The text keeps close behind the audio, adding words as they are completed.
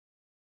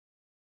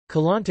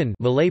Kelantan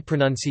Malay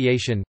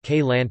pronunciation,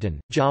 Kelantan,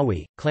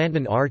 Jawi,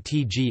 Kelantan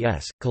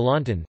Rtgs,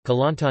 Kelantan,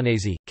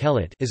 Kelantanese,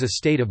 Kelat is a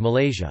state of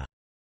Malaysia.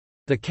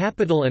 The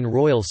capital and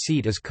royal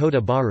seat is Kota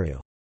Baru.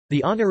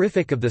 The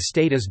honorific of the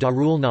state is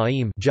Darul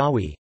Naim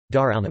Jawi,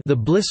 the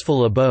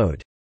blissful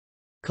abode.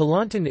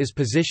 Kelantan is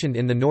positioned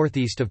in the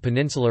northeast of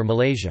peninsular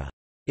Malaysia.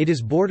 It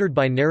is bordered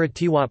by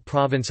Narathiwat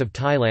province of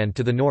Thailand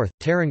to the north,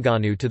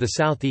 Terengganu to the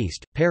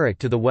southeast, Perak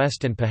to the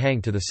west and Pahang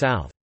to the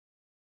south.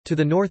 To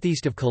the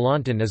northeast of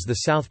Kelantan is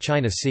the South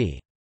China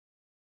Sea.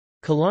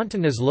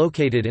 Kelantan is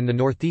located in the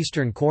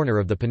northeastern corner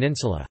of the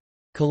peninsula.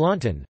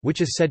 Kelantan, which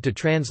is said to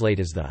translate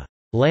as the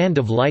land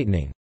of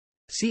lightning,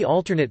 see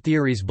alternate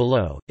theories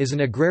below, is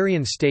an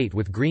agrarian state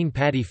with green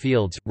paddy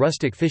fields,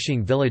 rustic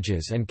fishing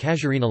villages and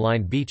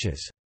casuarina-lined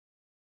beaches.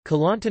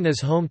 Kelantan is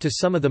home to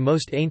some of the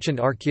most ancient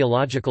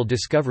archaeological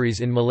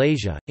discoveries in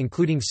Malaysia,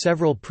 including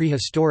several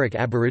prehistoric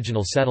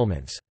aboriginal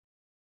settlements.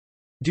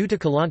 Due to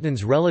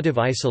Kelantan's relative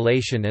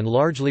isolation and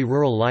largely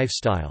rural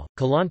lifestyle,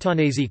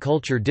 Kelantanese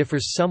culture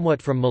differs somewhat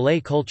from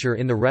Malay culture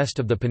in the rest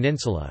of the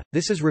peninsula.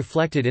 This is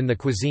reflected in the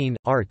cuisine,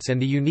 arts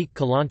and the unique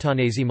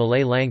Kelantanese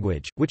Malay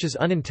language, which is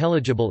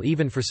unintelligible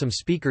even for some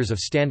speakers of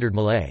Standard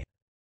Malay.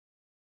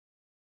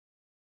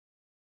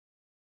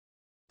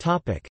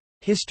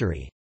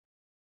 History.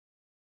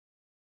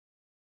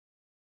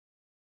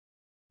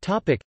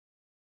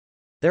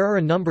 There are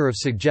a number of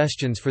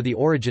suggestions for the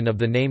origin of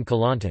the name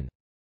Kelantan.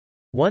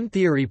 One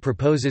theory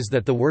proposes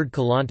that the word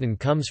Kelantan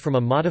comes from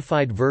a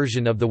modified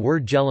version of the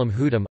word Jelam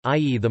Hudam,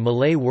 i.e. the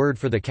Malay word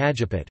for the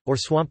kajaput, or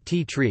swamp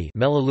tea tree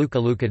Melaleuca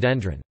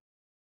leucadendron.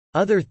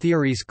 Other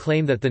theories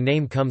claim that the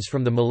name comes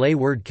from the Malay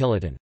word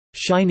kilatan,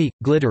 shiny,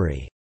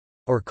 glittery,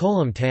 or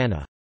kolam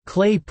tanah,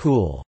 clay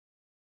pool.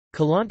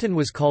 Kelantan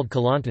was called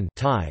Kelantan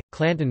Thai,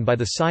 Klantan by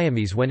the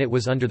Siamese when it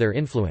was under their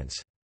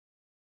influence.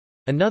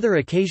 Another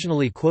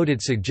occasionally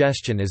quoted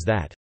suggestion is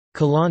that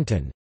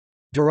Kelantan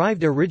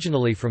derived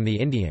originally from the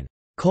Indian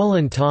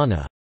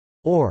Kolantana,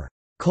 or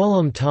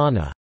Kolam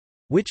Tana,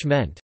 which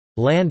meant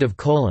land of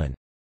Kolan,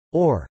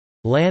 or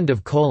land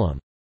of Kolam.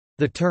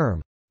 The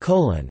term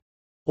Kolan,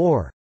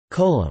 or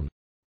Kolam,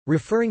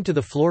 referring to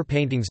the floor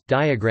paintings,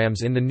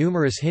 diagrams in the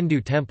numerous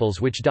Hindu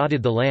temples which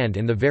dotted the land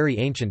in the very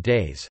ancient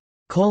days.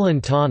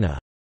 Kolantana,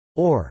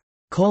 or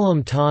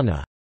Kolam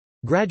Tana,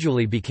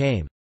 gradually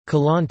became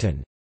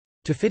Kelantan,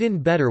 to fit in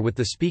better with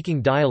the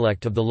speaking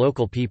dialect of the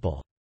local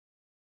people.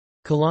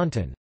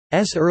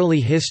 Kelantan's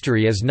early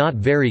history is not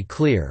very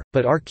clear,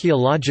 but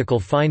archaeological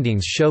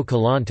findings show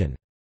Kelantan's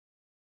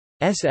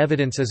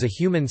evidence as a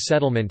human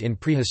settlement in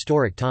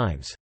prehistoric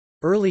times.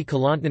 Early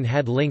Kelantan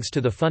had links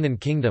to the Funan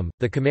Kingdom,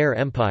 the Khmer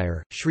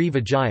Empire, Sri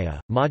Vijaya,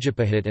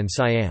 Majapahit and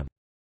Siam.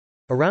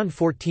 Around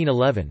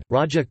 1411,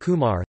 Raja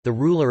Kumar, the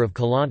ruler of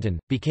Kelantan,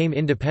 became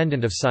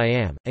independent of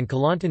Siam, and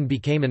Kelantan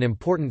became an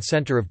important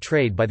centre of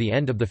trade by the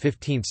end of the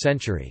 15th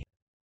century.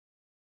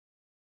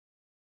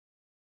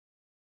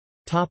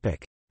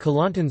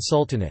 Kelantan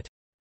Sultanate.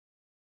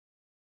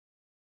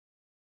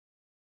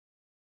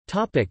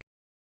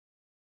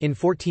 In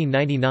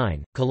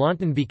 1499,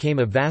 Kelantan became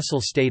a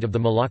vassal state of the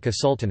Malacca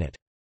Sultanate.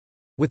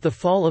 With the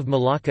fall of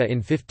Malacca in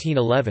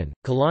 1511,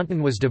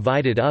 Kelantan was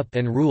divided up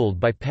and ruled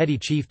by petty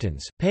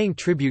chieftains, paying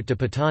tribute to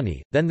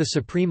Patani, then the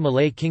supreme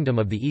Malay kingdom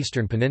of the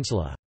eastern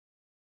peninsula.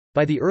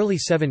 By the early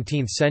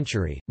 17th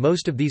century,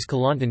 most of these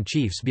Kelantan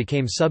chiefs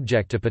became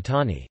subject to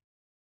Patani.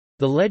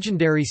 The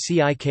legendary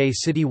Cik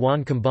Siti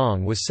Wan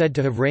Kembang was said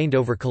to have reigned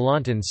over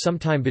Kelantan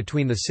sometime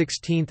between the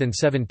 16th and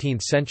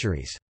 17th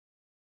centuries.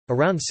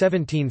 Around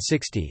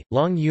 1760,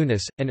 Long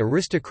Yunus, an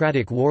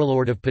aristocratic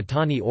warlord of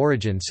Patani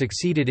origin,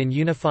 succeeded in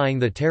unifying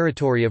the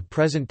territory of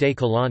present-day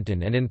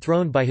Kelantan and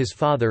enthroned by his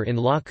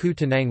father-in-law Ku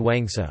Tenang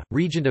Wangsa,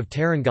 regent of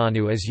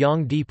Terengganu as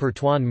Yang di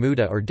Pertuan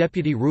Muda or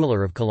deputy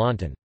ruler of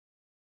Kelantan.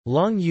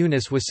 Long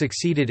Yunus was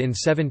succeeded in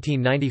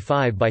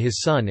 1795 by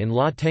his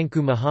son-in-law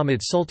Tengku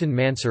Muhammad Sultan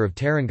Mansur of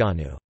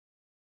Terengganu.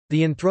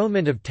 The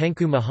enthronement of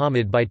Tengku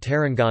Muhammad by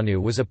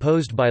Terengganu was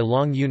opposed by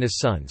Long Yunus'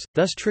 sons,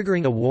 thus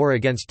triggering a war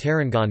against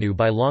Terengganu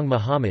by Long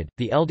Muhammad,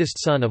 the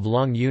eldest son of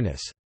Long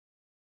Yunus.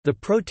 The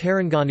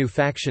pro-Terengganu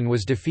faction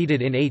was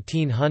defeated in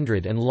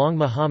 1800 and Long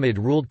Muhammad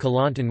ruled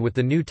Kelantan with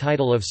the new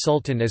title of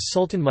Sultan as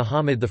Sultan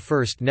Muhammad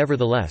I.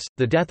 Nevertheless,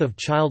 the death of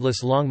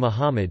childless Long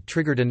Muhammad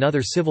triggered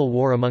another civil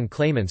war among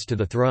claimants to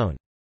the throne.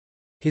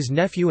 His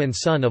nephew and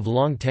son of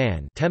Long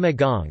Tan,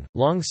 Temenggong,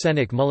 Long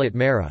Senik Mulut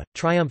Merah,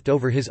 triumphed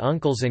over his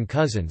uncles and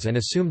cousins and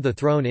assumed the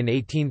throne in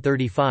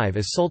 1835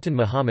 as Sultan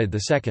Muhammad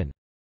II.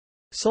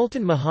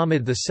 Sultan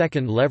Muhammad II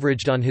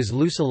leveraged on his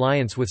loose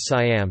alliance with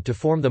Siam to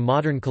form the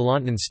modern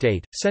Kelantan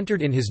state,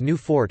 centered in his new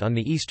fort on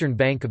the eastern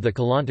bank of the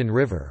Kelantan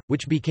River,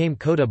 which became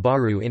Kota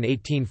Baru in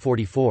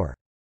 1844.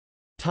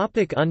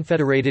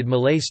 Unfederated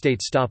Malay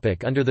states.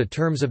 Under the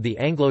terms of the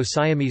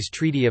Anglo-Siamese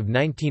Treaty of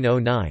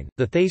 1909,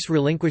 the Thais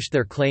relinquished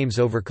their claims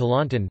over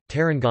Kelantan,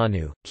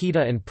 Terengganu,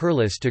 Kedah and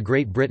Perlis to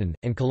Great Britain,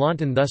 and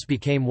Kelantan thus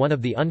became one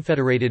of the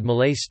unfederated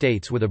Malay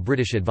states with a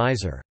British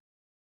advisor.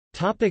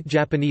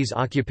 Japanese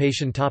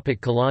occupation.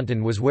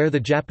 Kelantan was where the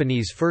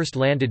Japanese first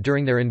landed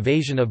during their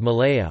invasion of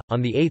Malaya,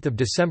 on 8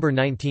 December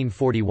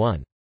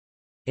 1941.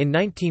 In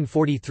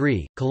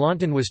 1943,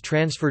 Kelantan was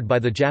transferred by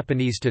the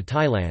Japanese to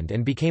Thailand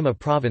and became a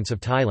province of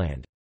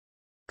Thailand.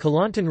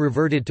 Kelantan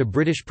reverted to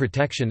British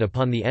protection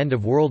upon the end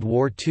of World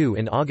War II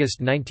in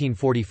August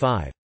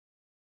 1945.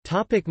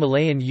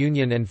 Malayan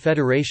Union and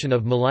Federation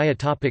of Malaya.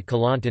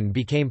 Kelantan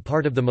became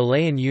part of the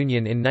Malayan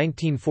Union in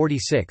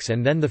 1946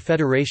 and then the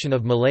Federation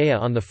of Malaya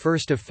on 1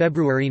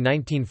 February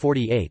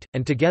 1948,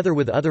 and together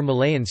with other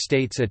Malayan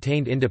states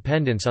attained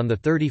independence on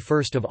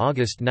 31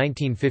 August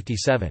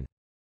 1957.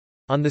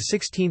 On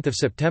 16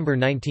 September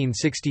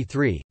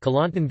 1963,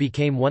 Kelantan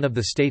became one of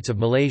the states of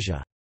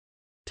Malaysia.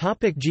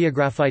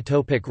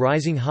 Geography.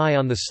 Rising high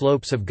on the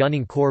slopes of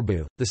Gunung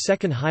Korbu, the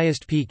second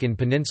highest peak in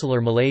peninsular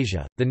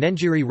Malaysia, the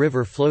Nenjiri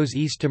River flows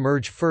east to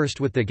merge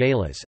first with the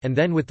Galas, and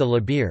then with the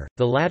Labir,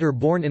 the latter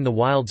born in the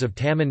wilds of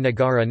Taman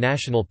Negara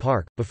National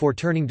Park, before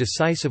turning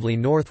decisively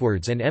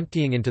northwards and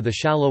emptying into the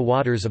shallow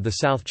waters of the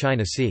South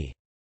China Sea.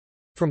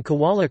 From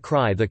Kuala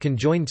Krai the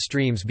conjoined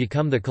streams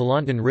become the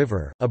Kelantan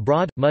River, a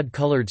broad,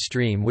 mud-colored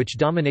stream which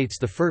dominates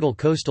the fertile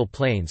coastal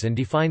plains and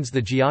defines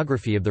the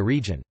geography of the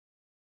region.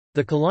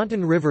 The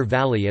Kelantan River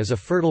Valley is a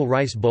fertile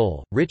rice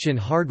bowl, rich in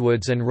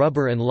hardwoods and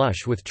rubber and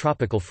lush with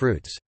tropical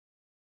fruits.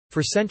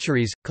 For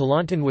centuries,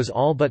 Kelantan was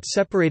all but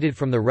separated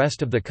from the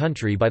rest of the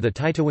country by the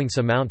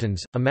Titawangsa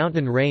Mountains, a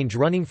mountain range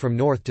running from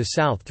north to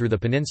south through the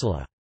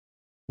peninsula.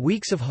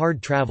 Weeks of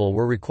hard travel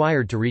were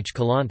required to reach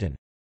Kelantan.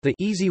 The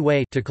easy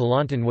way to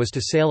Kelantan was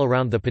to sail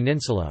around the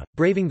peninsula,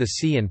 braving the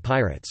sea and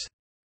pirates.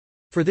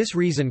 For this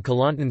reason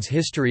Kelantan's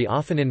history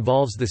often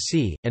involves the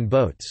sea, and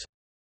boats.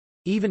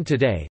 Even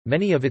today,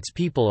 many of its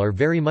people are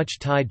very much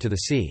tied to the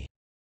sea.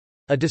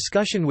 A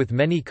discussion with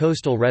many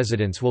coastal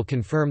residents will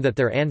confirm that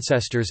their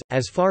ancestors,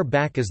 as far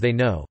back as they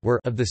know,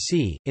 were of the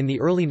sea. In the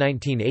early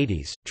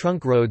 1980s,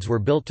 trunk roads were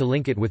built to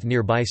link it with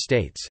nearby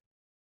states.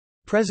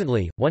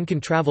 Presently, one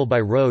can travel by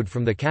road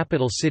from the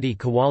capital city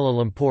Kuala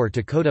Lumpur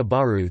to Kota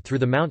Bharu through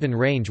the mountain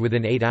range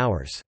within 8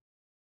 hours.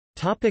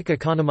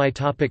 Economy.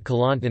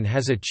 Kelantan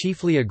has a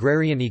chiefly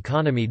agrarian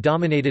economy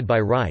dominated by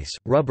rice,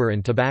 rubber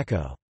and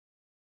tobacco.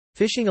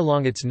 Fishing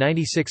along its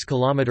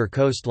 96-kilometre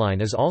coastline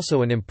is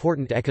also an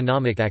important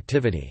economic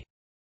activity.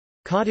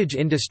 Cottage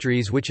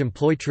industries which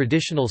employ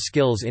traditional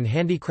skills in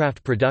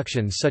handicraft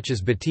productions such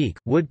as batik,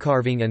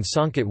 woodcarving and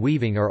songket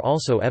weaving are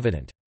also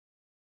evident.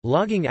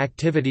 Logging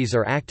activities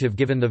are active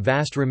given the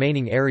vast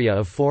remaining area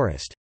of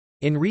forest.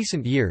 In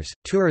recent years,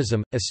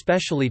 tourism,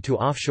 especially to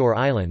offshore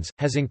islands,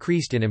 has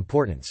increased in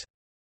importance.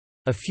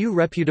 A few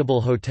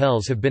reputable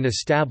hotels have been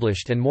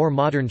established and more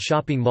modern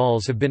shopping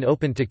malls have been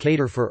opened to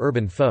cater for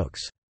urban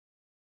folks.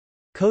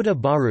 Kota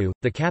Bharu,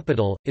 the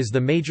capital, is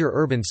the major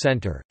urban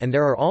center, and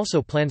there are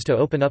also plans to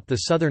open up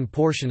the southern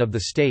portion of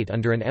the state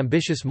under an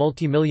ambitious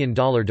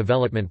multi-million-dollar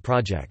development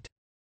project.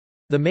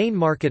 The main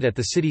market at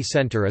the city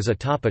center is a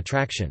top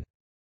attraction.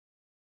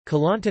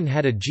 Kelantan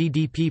had a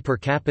GDP per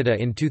capita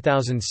in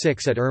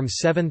 2006 at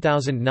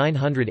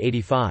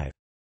 $7,985.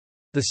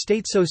 The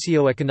State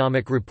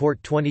Socioeconomic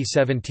Report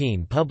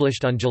 2017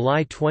 published on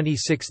July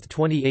 26,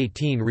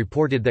 2018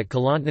 reported that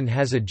Kelantan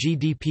has a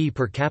GDP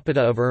per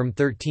capita of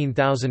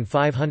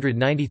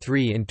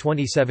 $13,593 in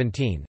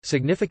 2017,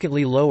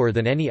 significantly lower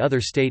than any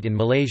other state in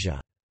Malaysia.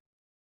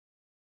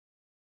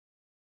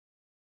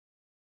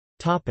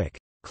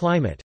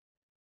 Climate.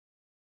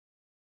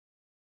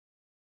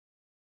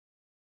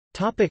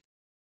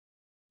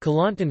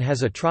 Kelantan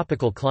has a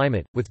tropical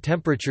climate, with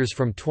temperatures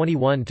from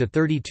 21 to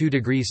 32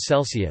 degrees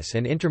Celsius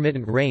and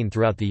intermittent rain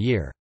throughout the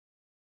year.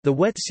 The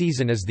wet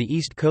season is the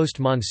East Coast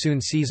monsoon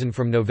season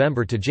from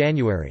November to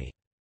January.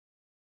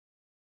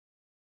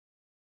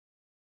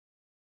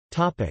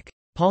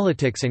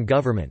 Politics and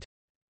government.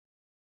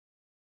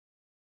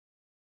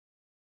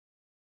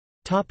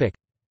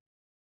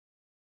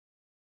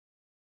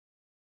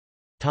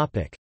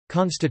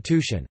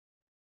 Constitution.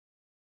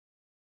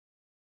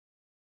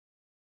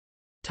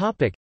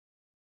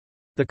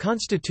 The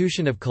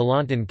Constitution of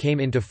Kelantan came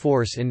into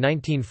force in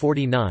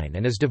 1949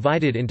 and is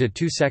divided into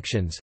two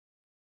sections.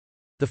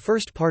 The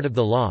first part of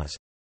the laws.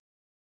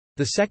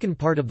 The second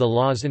part of the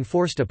laws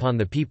enforced upon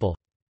the people.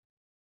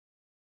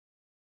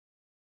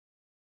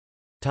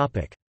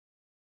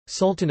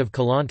 Sultan of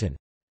Kelantan.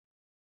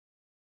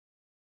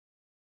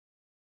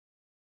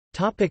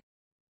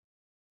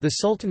 The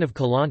Sultan of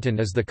Kelantan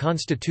is the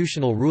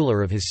constitutional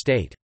ruler of his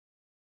state.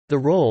 The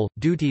role,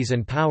 duties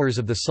and powers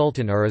of the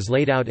Sultan are as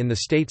laid out in the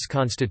state's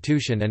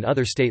constitution and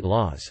other state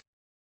laws.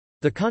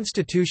 The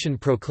constitution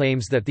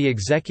proclaims that the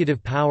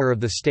executive power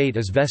of the state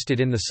is vested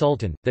in the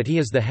Sultan, that he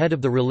is the head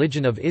of the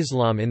religion of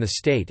Islam in the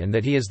state and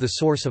that he is the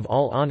source of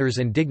all honors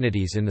and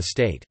dignities in the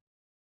state.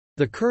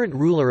 The current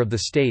ruler of the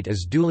state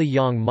is Duli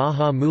Yang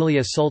Maha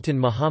Mulia Sultan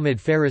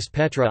Muhammad Faris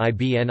Petra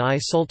Ibni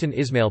Sultan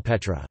Ismail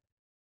Petra.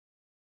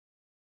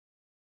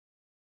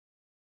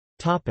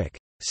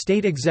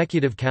 State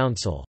Executive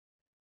Council.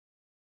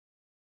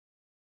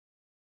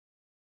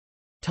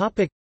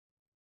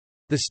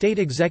 The The State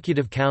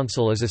Executive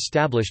Council is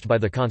established by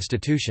the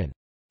Constitution.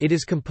 It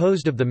is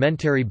composed of the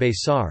Menteri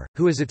Besar,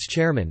 who is its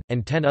chairman,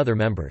 and 10 other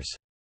members.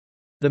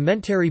 The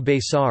Menteri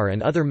Besar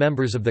and other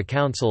members of the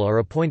council are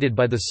appointed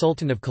by the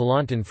Sultan of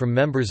Kelantan from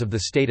members of the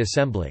State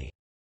Assembly.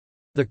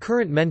 The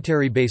current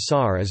Menteri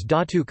Besar is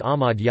Datuk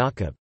Ahmad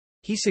Yaqub.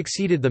 He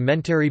succeeded the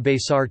Menteri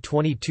Besar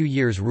 22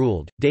 years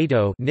ruled,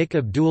 Dato Nik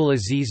Abdul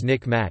Aziz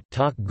Nik Mat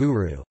Tok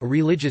Guru, a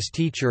religious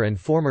teacher and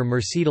former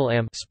Mursidal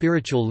Am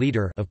spiritual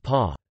leader of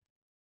PA.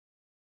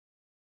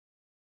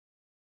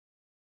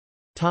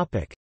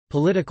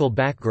 Political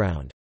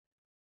background.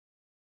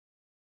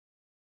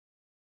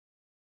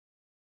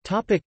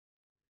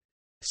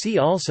 See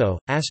also,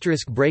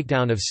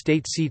 breakdown of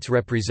state seats.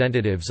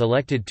 Representatives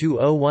elected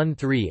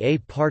 2013.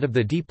 Part of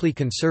the deeply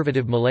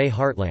conservative Malay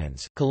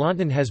heartlands,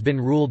 Kelantan has been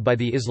ruled by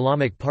the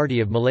Islamic Party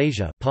of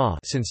Malaysia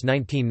since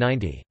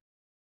 1990.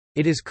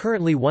 It is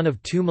currently one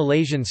of 2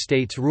 Malaysian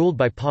states ruled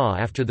by PA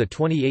after the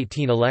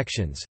 2018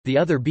 elections, the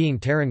other being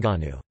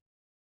Terengganu.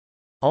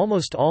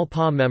 Almost all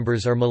PA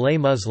members are Malay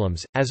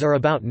Muslims, as are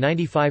about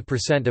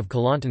 95% of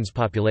Kelantan's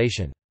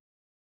population.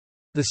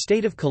 The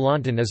state of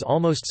Kelantan is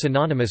almost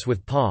synonymous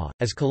with PA,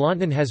 as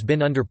Kelantan has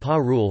been under PA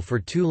rule for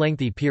 2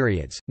 lengthy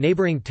periods.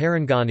 Neighbouring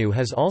Terengganu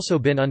has also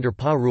been under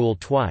PA rule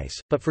twice,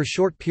 but for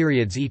short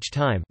periods each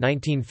time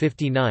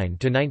 1959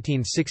 to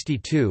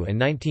 1962 and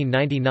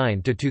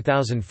 1999 to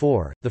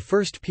 2004. The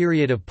first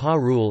period of PA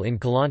rule in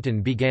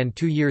Kelantan began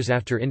 2 years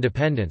after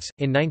independence,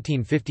 in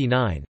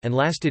 1959, and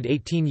lasted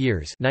 18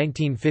 years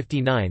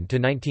 1959 to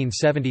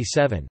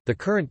 1977. The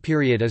current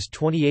period is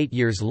 28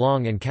 years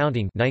long and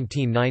counting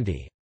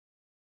 1990.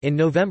 In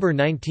November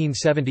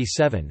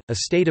 1977, a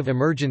state of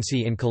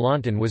emergency in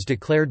Kelantan was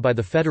declared by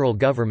the federal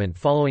government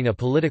following a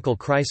political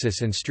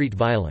crisis and street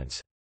violence.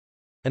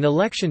 An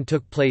election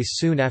took place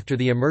soon after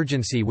the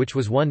emergency, which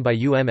was won by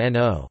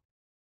UMNO.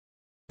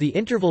 The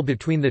interval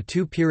between the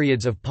 2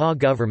 periods of PA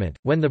government,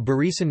 when the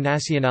Barisan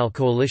Nasional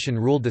coalition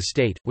ruled the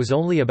state, was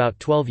only about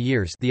 12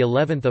 years, the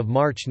 11th of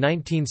March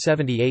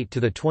 1978 to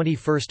the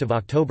 21st of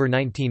October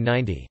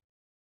 1990.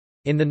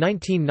 In the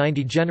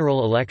 1990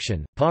 general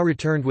election, PA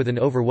returned with an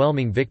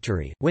overwhelming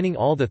victory, winning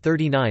all the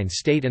 39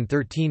 state and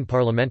 13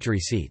 parliamentary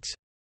seats.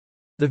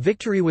 The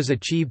victory was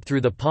achieved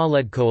through the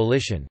PA-led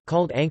coalition,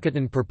 called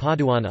Angkatan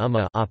Perpaduan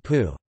Ummah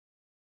 (APU).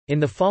 In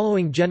the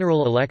following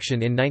general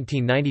election in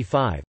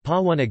 1995, PA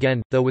won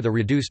again, though with a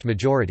reduced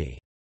majority.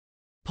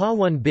 PA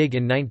won big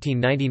in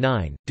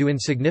 1999, due in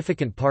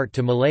significant part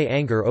to Malay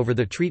anger over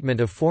the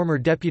treatment of former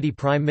Deputy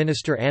Prime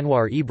Minister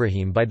Anwar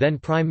Ibrahim by then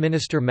Prime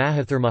Minister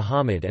Mahathir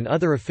Mohamad and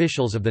other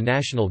officials of the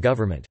national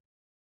government.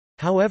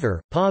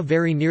 However, PA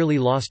very nearly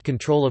lost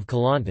control of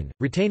Kelantan,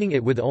 retaining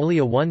it with only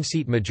a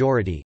 1-seat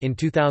majority. In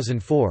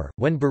 2004,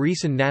 when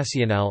Barisan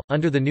Nasional,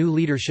 under the new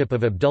leadership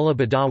of Abdullah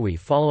Badawi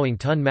following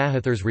Tun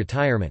Mahathir's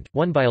retirement,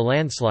 won by a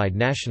landslide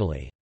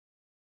nationally.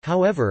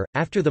 However,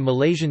 after the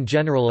Malaysian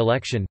general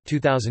election,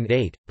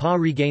 2008, PA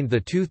regained the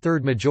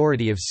 2/3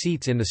 majority of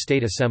seats in the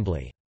State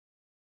Assembly.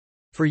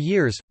 For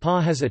years,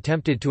 PA has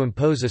attempted to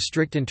impose a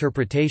strict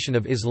interpretation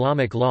of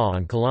Islamic law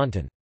on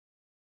Kelantan.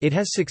 It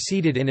has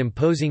succeeded in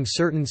imposing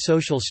certain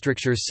social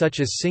strictures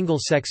such as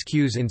single-sex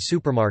queues in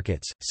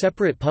supermarkets,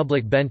 separate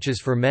public benches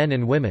for men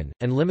and women,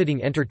 and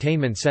limiting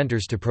entertainment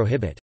centers to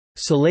prohibit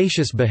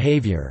salacious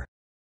behavior.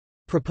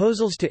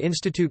 Proposals to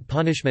institute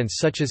punishments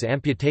such as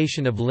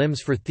amputation of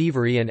limbs for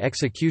thievery and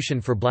execution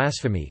for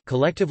blasphemy,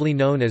 collectively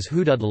known as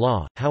hudud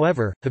law,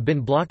 however, have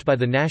been blocked by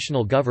the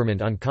national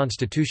government on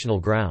constitutional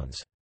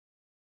grounds.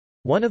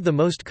 One of the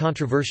most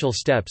controversial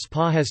steps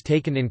PA has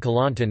taken in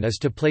Kelantan is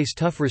to place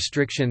tough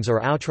restrictions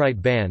or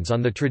outright bans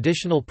on the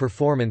traditional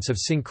performance of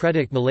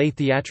syncretic Malay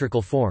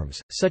theatrical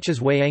forms, such as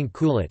wayang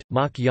kulit,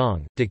 mak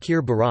yang,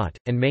 dakir barat,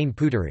 and main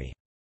puteri.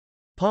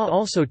 PA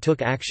also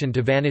took action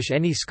to vanish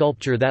any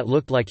sculpture that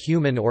looked like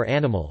human or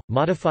animal,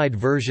 modified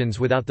versions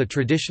without the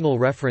traditional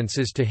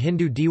references to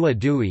Hindu Dewa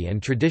Dewi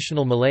and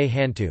traditional Malay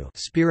Hantu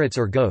spirits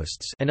or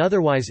ghosts, and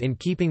otherwise in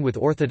keeping with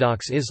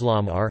Orthodox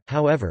Islam are,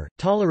 however,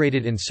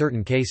 tolerated in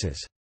certain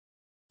cases.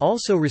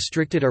 Also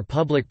restricted are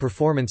public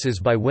performances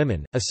by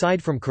women.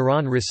 Aside from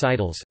Quran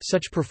recitals,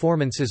 such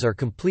performances are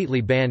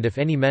completely banned if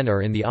any men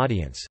are in the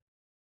audience.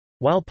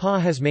 While PA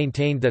has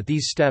maintained that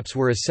these steps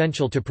were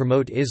essential to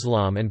promote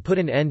Islam and put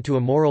an end to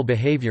immoral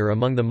behavior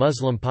among the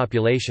Muslim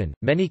population,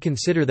 many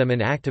consider them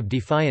an act of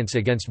defiance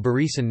against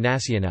Barisan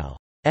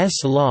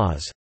Nasional's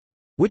laws,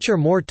 which are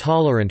more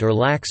tolerant or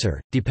laxer,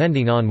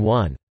 depending on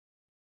one's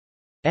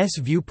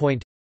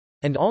viewpoint,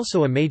 and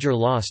also a major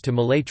loss to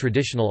Malay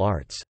traditional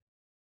arts.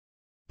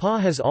 PA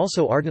has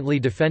also ardently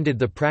defended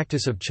the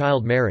practice of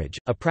child marriage,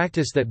 a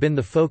practice that been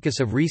the focus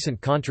of recent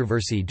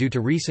controversy due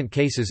to recent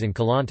cases in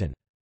Kelantan.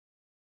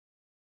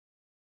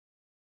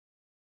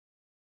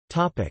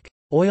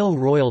 Oil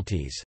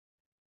royalties.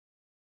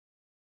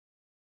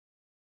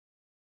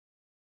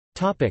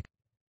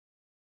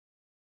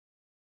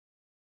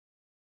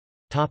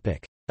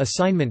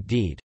 Assignment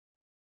deed.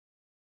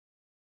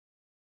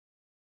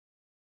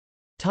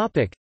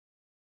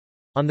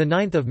 On 9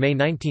 May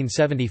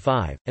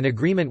 1975, an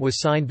agreement was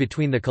signed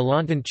between the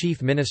Kelantan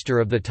Chief Minister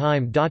of the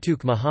time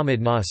Datuk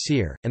Muhammad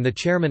Nasir, and the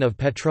chairman of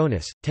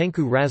Petronas,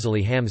 Tengku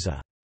Razali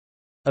Hamzah.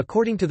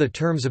 According to the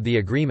terms of the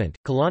agreement,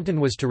 Kelantan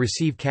was to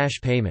receive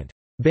cash payment,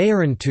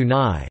 bayaran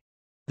tunai.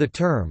 The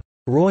term,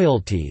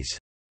 royalties,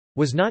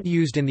 was not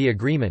used in the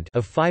agreement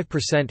of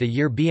 5% a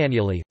year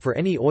biennially, for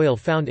any oil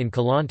found in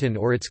Kelantan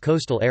or its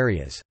coastal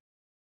areas.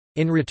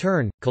 In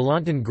return,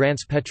 Kelantan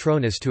grants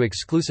Petronas to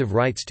exclusive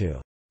rights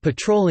to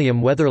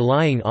petroleum whether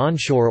lying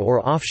onshore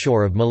or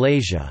offshore of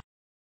Malaysia.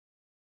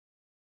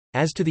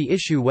 As to the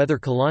issue whether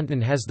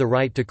Kelantan has the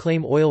right to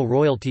claim oil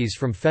royalties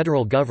from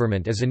federal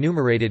government as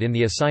enumerated in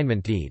the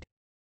assignment deed.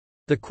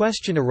 The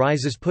question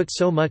arises put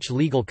so much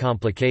legal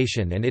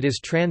complication and it is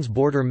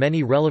trans-border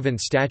many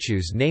relevant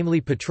statutes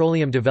namely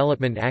Petroleum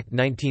Development Act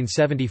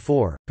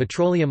 1974,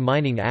 Petroleum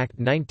Mining Act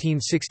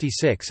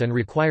 1966 and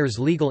requires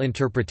legal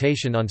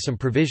interpretation on some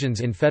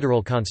provisions in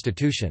federal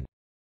constitution.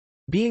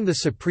 Being the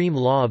supreme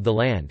law of the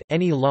land,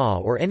 any law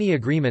or any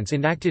agreements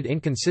enacted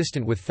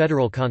inconsistent with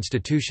federal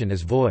constitution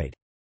is void.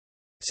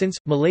 Since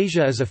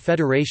Malaysia is a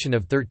federation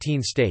of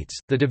 13 states,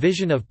 the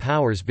division of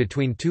powers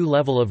between two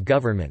levels of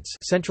governments,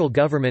 central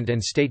government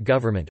and state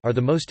government, are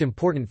the most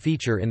important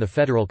feature in the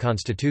federal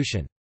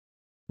constitution.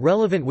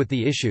 Relevant with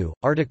the issue,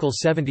 Article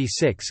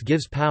 76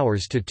 gives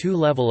powers to two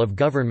levels of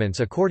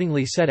governments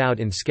accordingly set out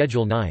in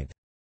Schedule 9.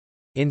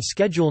 In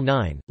Schedule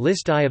 9,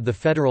 List I of the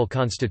Federal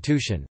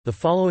Constitution, the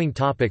following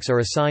topics are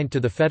assigned to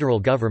the federal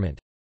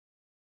government.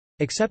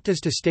 Except as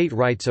to state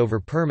rights over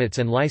permits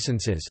and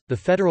licenses, the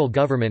federal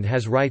government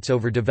has rights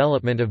over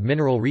development of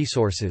mineral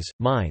resources,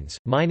 mines,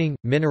 mining,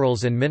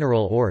 minerals and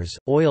mineral ores,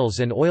 oils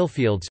and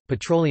oilfields,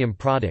 petroleum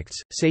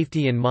products,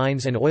 safety in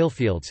mines and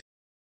oilfields,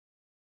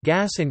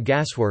 gas and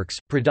gasworks,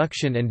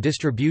 production and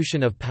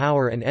distribution of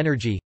power and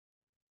energy,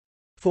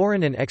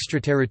 foreign and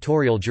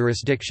extraterritorial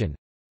jurisdiction,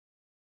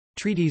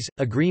 treaties,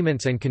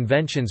 agreements and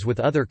conventions with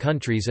other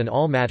countries and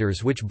all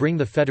matters which bring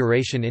the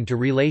Federation into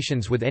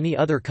relations with any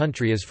other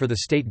country as for the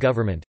state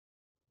government.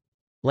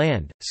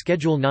 Land,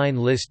 Schedule 9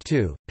 List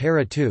 2,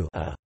 Para 2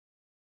 a.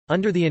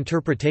 Under the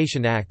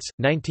Interpretation Acts,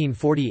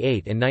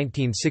 1948 and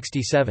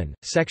 1967,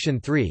 Section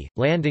 3,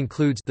 land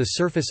includes the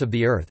surface of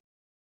the earth,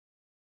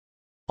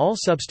 all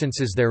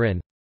substances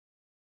therein,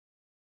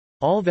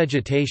 all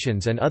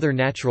vegetations and other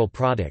natural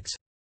products,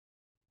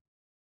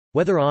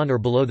 whether on or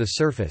below the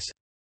surface,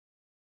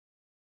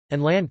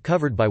 and land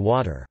covered by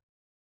water.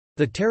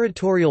 The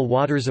territorial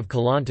waters of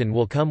Kelantan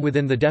will come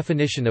within the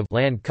definition of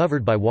land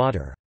covered by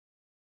water.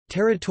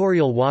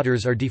 Territorial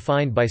waters are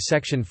defined by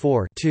Section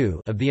 4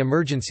 of the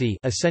Emergency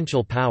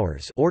Essential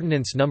Powers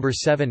Ordinance No.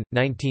 7,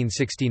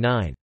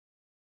 1969.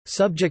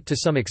 Subject to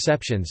some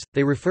exceptions,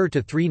 they refer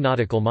to 3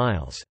 nautical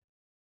miles.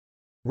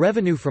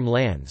 Revenue from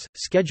lands,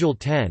 Schedule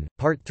 10,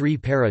 Part 3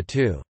 Para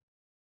 2.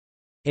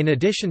 In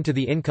addition to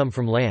the income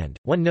from land,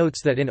 one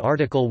notes that in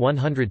Article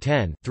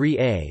 110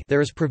 (3)(a)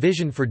 there is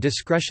provision for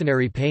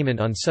discretionary payment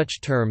on such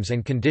terms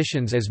and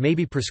conditions as may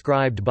be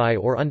prescribed by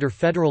or under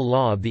federal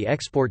law of the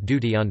export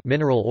duty on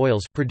mineral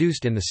oils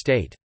produced in the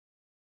state.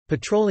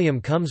 Petroleum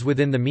comes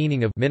within the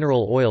meaning of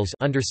mineral oils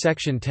under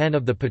Section 10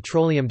 of the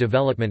Petroleum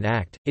Development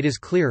Act. It is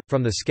clear,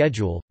 from the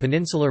schedule,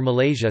 Peninsular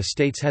Malaysia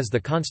states has the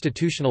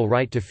constitutional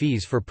right to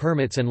fees for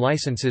permits and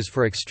licenses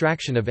for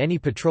extraction of any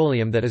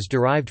petroleum that is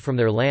derived from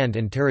their land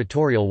and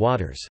territorial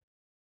waters.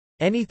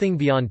 Anything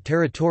beyond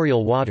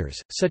territorial waters,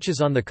 such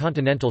as on the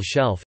continental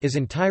shelf, is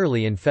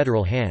entirely in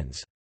federal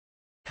hands.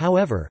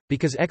 However,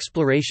 because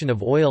exploration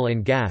of oil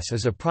and gas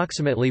is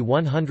approximately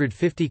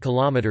 150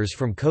 km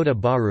from Kota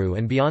Baru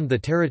and beyond the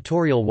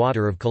territorial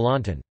water of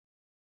Kelantan.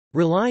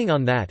 Relying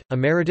on that,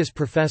 Emeritus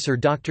Professor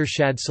Dr.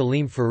 Shad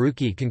Salim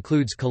Faruqi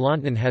concludes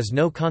Kelantan has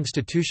no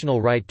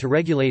constitutional right to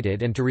regulate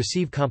it and to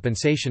receive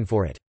compensation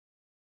for it.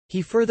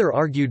 He further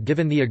argued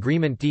given the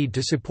agreement deed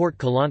to support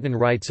Kelantan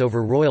rights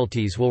over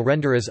royalties will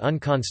render as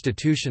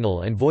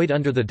unconstitutional and void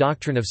under the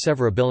doctrine of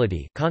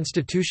severability.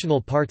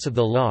 Constitutional parts of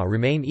the law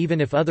remain even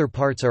if other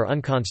parts are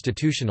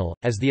unconstitutional,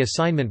 as the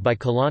assignment by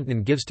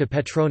Kelantan gives to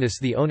Petronas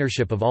the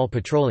ownership of all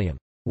petroleum,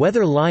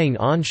 whether lying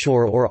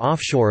onshore or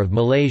offshore of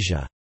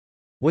Malaysia,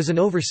 was an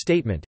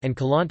overstatement, and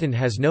Kelantan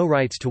has no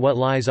rights to what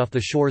lies off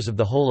the shores of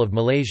the whole of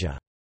Malaysia.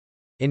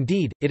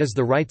 Indeed, it is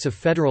the rights of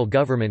federal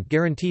government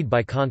guaranteed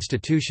by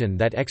constitution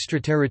that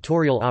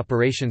extraterritorial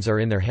operations are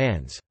in their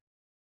hands.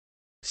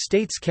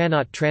 States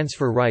cannot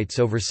transfer rights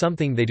over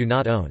something they do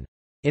not own.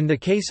 In the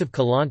case of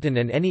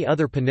Kelantan and any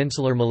other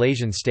peninsular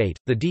Malaysian state,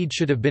 the deed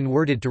should have been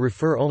worded to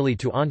refer only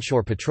to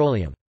onshore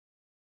petroleum.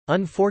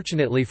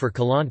 Unfortunately for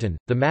Kelantan,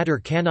 the matter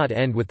cannot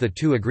end with the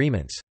two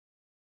agreements.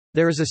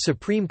 There is a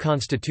supreme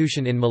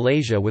constitution in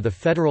Malaysia with a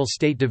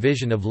federal-state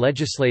division of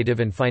legislative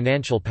and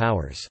financial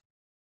powers.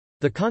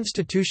 The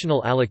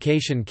constitutional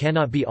allocation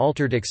cannot be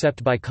altered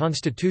except by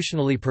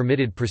constitutionally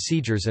permitted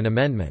procedures and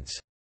amendments.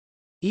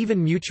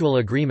 Even mutual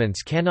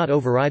agreements cannot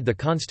override the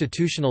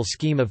constitutional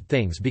scheme of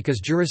things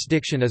because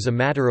jurisdiction is a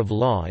matter of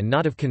law and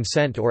not of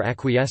consent or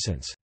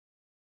acquiescence.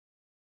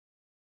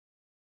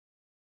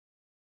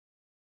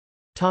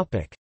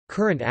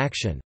 Current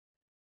action.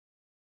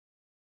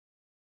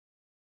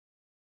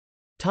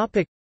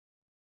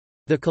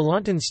 The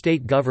Kelantan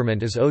state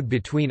government is owed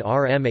between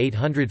Rm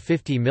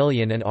 850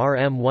 million and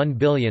Rm 1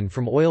 billion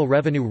from oil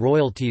revenue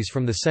royalties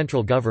from the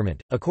central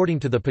government, according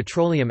to the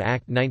Petroleum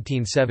Act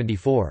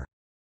 1974.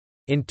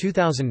 In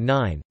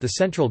 2009, the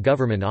central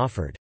government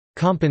offered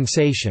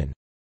compensation,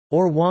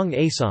 or wang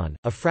asan,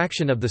 a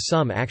fraction of the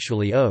sum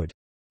actually owed.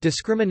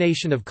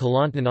 Discrimination of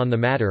Kelantan on the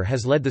matter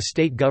has led the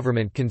state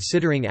government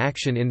considering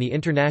action in the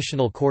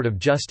International Court of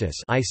Justice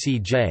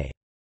 (ICJ).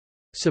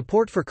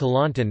 Support for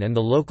Kelantan and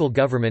the local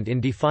government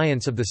in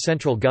defiance of the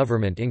central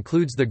government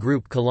includes the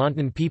group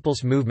Kelantan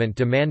People's Movement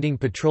Demanding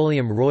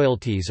Petroleum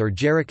Royalties or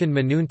Jerikan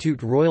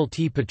Menuntut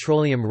Royalty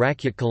Petroleum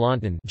Rakyat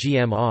Kelantan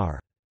 (GMR).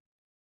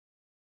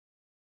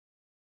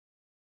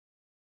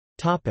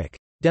 Topic: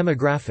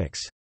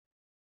 Demographics.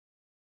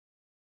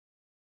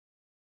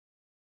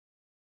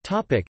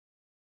 Topic: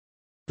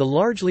 The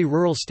largely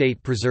rural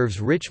state preserves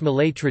rich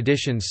Malay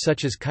traditions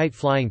such as kite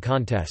flying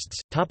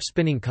contests, top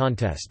spinning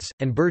contests,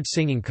 and bird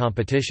singing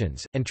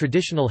competitions, and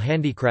traditional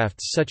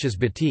handicrafts such as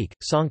batik,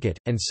 songket,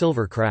 and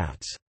silver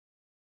crafts.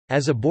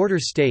 As a border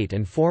state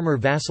and former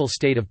vassal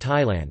state of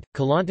Thailand,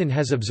 Kelantan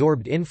has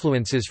absorbed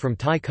influences from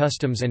Thai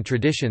customs and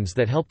traditions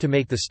that help to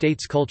make the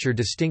state's culture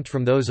distinct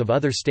from those of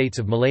other states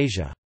of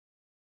Malaysia.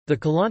 The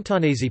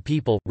Kelantanese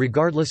people,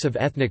 regardless of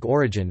ethnic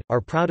origin,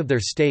 are proud of their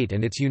state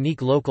and its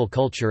unique local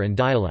culture and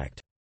dialect.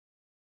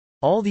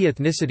 All the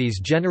ethnicities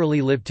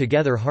generally live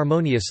together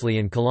harmoniously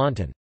in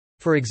Kelantan.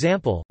 For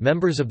example,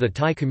 members of the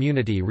Thai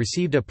community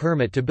received a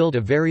permit to build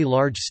a very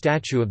large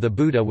statue of the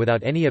Buddha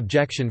without any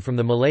objection from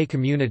the Malay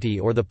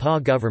community or the PA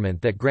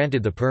government that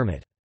granted the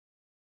permit.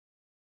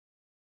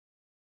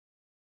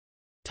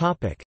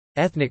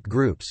 Ethnic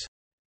groups.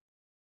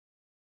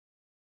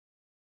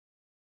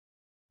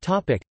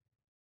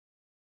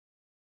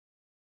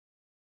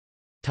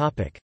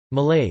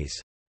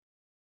 Malays.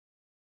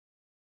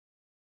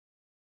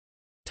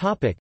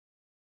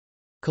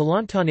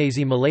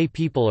 Kelantanese Malay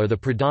people are the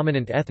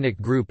predominant ethnic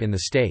group in the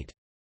state.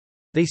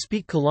 They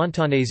speak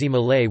Kelantanese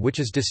Malay, which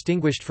is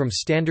distinguished from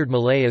Standard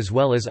Malay as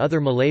well as other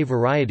Malay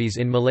varieties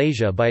in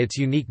Malaysia by its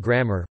unique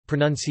grammar,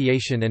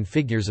 pronunciation and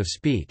figures of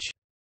speech.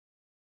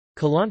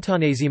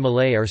 Kelantanese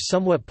Malay are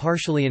somewhat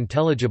partially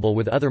intelligible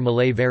with other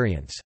Malay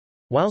variants.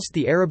 Whilst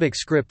the Arabic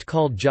script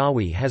called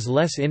Jawi has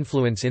less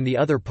influence in the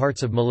other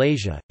parts of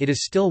Malaysia, it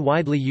is still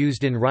widely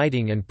used in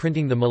writing and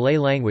printing the Malay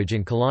language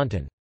in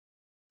Kelantan.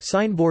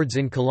 Signboards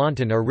in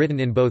Kelantan are written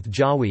in both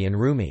Jawi and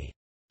Rumi.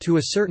 To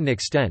a certain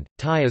extent,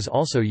 Thai is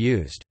also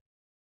used.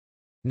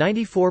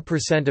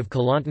 94% of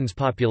Kelantan's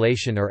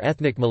population are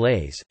ethnic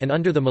Malays, and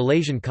under the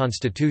Malaysian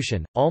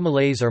constitution, all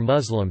Malays are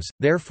Muslims,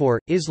 therefore,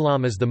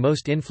 Islam is the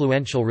most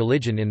influential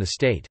religion in the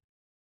state.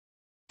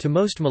 To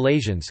most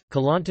Malaysians,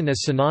 Kelantan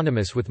is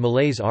synonymous with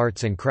Malays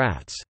arts and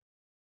crafts.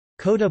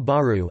 Kota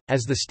Baru,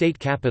 as the state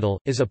capital,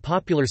 is a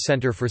popular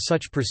centre for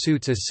such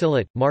pursuits as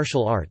silat,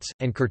 martial arts,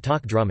 and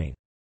kertak drumming.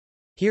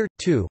 Here,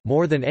 too,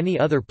 more than any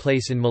other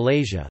place in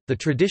Malaysia, the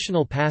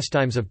traditional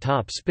pastimes of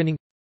top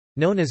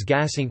spinning—known as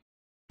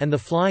gassing—and the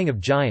flying of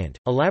giant,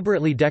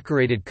 elaborately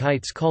decorated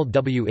kites called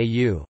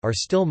wau, are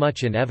still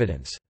much in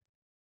evidence.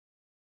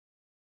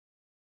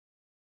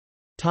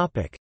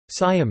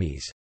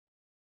 Siamese.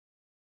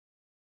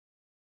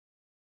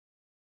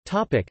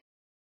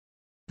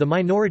 The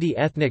minority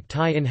ethnic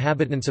Thai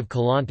inhabitants of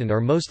Kelantan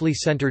are mostly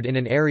centered in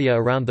an area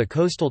around the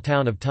coastal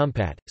town of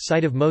Tumpat,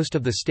 site of most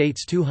of the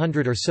state's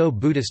 200 or so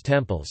Buddhist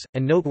temples,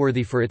 and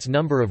noteworthy for its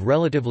number of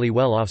relatively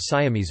well-off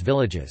Siamese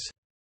villages.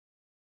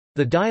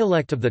 The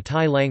dialect of the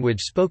Thai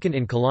language spoken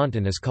in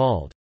Kelantan is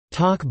called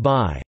Tok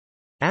Bai,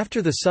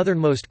 after the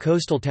southernmost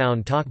coastal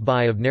town Tok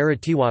Bai of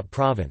Narathiwat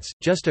province,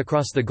 just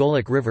across the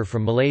Golok River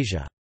from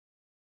Malaysia.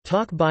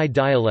 Tok Bai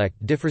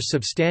dialect differs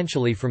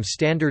substantially from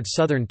standard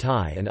southern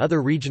Thai and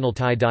other regional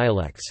Thai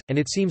dialects, and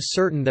it seems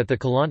certain that the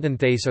Kelantan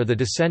Thais are the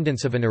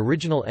descendants of an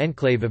original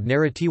enclave of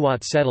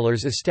Narathiwat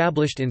settlers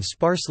established in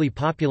sparsely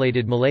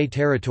populated Malay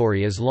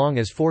territory as long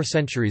as 4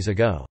 centuries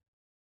ago.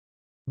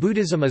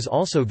 Buddhism is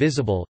also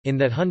visible, in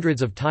that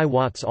hundreds of Thai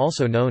Wats,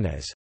 also known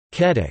as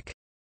Kedik,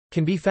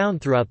 can be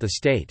found throughout the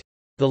state.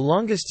 The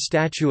longest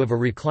statue of a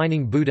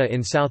reclining Buddha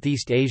in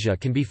Southeast Asia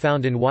can be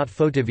found in Wat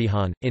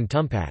Photivihan, in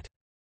Tumpat.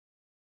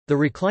 The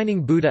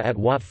reclining Buddha at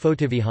Wat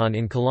Photivihan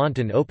in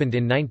Kelantan opened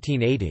in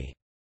 1980.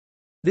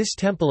 This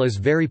temple is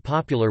very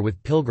popular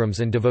with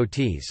pilgrims and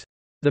devotees.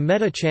 The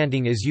metta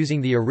chanting is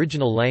using the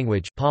original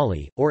language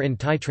Pali, or in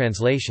Thai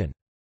translation.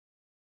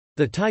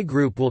 The Thai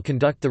group will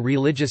conduct the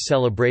religious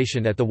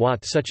celebration at the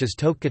Wat such as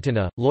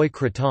Tokkatina, Loi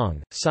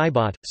Kratong,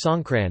 Saibat,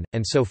 Songkran,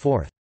 and so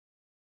forth.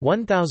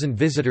 1,000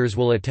 visitors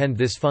will attend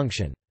this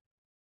function.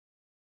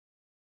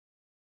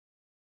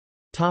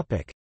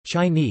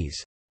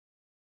 Chinese.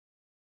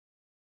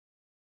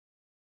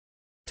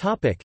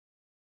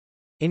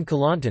 In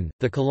Kelantan,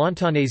 the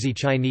Kelantanese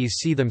Chinese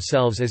see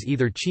themselves as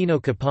either Chino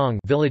Kapong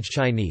village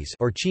Chinese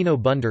or Chino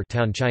Bunder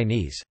town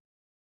Chinese.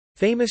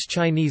 Famous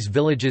Chinese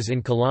villages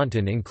in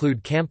Kelantan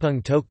include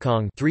Kampung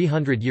Tokong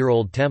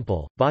 300-year-old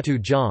temple, Batu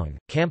Jong,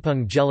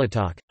 Kampung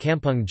Jelatok,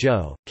 Kampung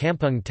Jo,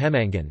 Kampung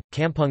Temangan,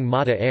 Kampung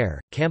Mata Air,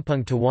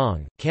 Kampung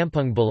Tawang,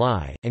 Kampung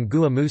Balai, and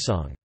Gua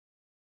Musang.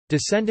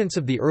 Descendants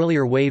of the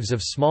earlier waves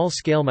of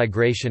small-scale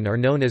migration are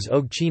known as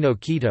Og Chino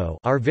Kito,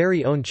 our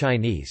very own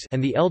Chinese,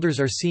 and the elders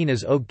are seen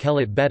as Og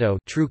Kelat Beto,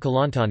 true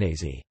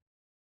Kelantanese.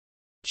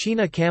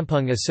 China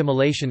Kampung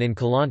assimilation in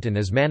Kelantan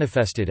is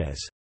manifested as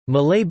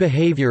Malay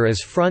behavior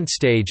as front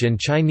stage and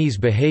Chinese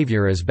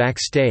behavior as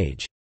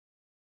backstage.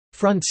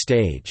 Front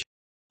stage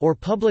or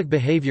public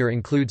behavior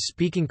includes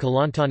speaking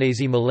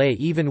Kelantanese Malay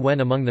even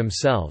when among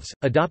themselves,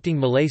 adopting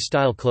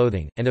Malay-style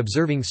clothing, and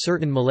observing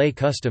certain Malay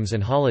customs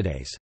and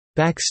holidays.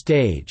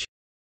 Backstage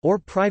or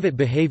private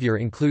behavior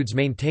includes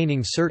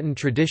maintaining certain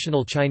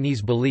traditional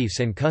Chinese beliefs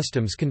and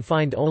customs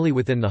confined only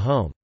within the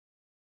home.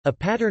 A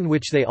pattern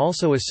which they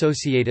also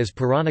associate as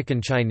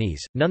Peranakan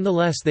Chinese.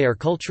 Nonetheless, they are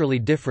culturally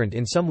different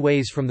in some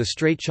ways from the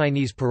straight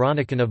Chinese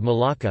Peranakan of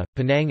Malacca,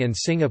 Penang and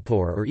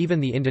Singapore, or even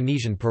the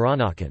Indonesian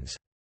Peranakans.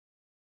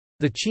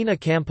 The China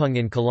Kampung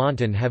in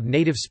Kelantan have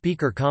native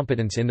speaker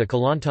competence in the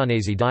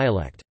Kelantanese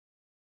dialect.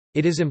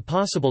 It is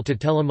impossible to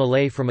tell a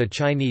Malay from a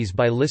Chinese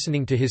by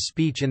listening to his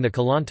speech in the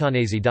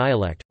Kelantanese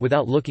dialect,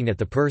 without looking at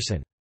the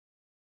person.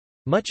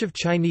 Much of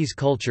Chinese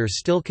culture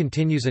still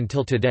continues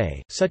until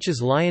today, such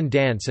as lion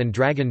dance and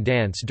dragon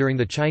dance during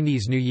the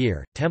Chinese New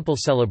Year, temple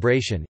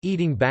celebration,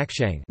 eating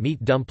bakshang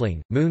meat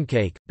dumpling,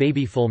 mooncake,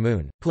 baby full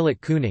moon,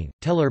 pulut kuning,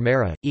 telur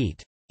merah,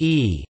 eat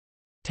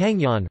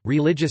tangyan,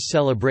 religious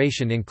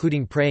celebration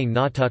including praying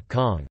na tuk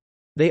kong.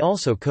 They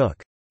also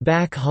cook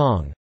bak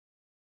hong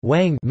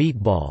wang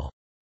meatball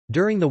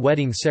during the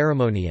wedding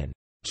ceremony and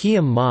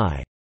kiam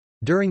mai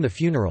during the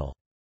funeral.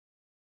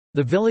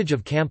 The village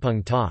of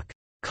Kampung Tok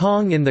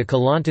Kong in the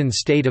Kelantan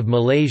state of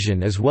Malaysia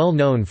is well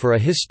known for a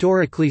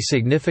historically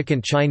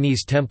significant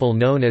Chinese temple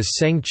known as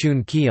Seng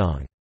Chun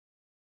Kiong.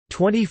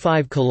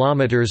 25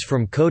 kilometers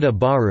from Kota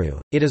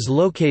Baru, it is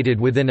located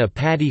within a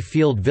paddy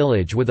field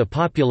village with a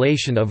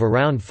population of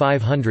around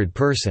 500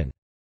 person.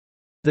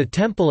 The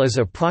temple is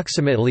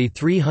approximately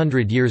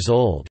 300 years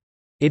old.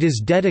 It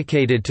is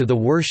dedicated to the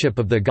worship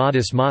of the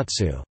goddess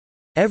Matsu.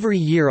 Every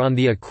year on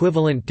the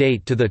equivalent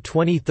date to the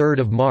 23rd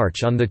of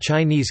March on the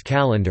Chinese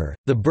calendar,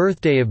 the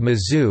birthday of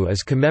Mazu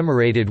is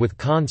commemorated with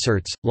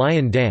concerts,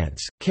 lion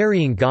dance,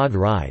 carrying god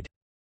ride.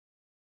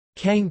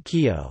 Kang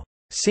Kio,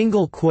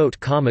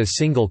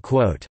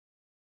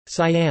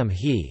 Siam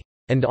he,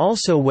 and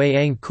also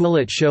Wayang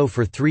Kulit show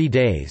for 3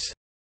 days.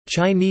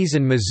 Chinese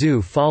and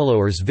Mazu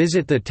followers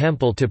visit the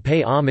temple to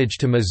pay homage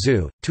to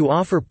Mazu, to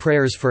offer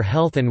prayers for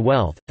health and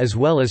wealth, as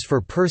well as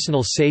for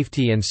personal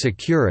safety and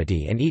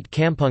security, and eat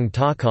Kampung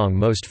Tokong,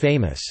 most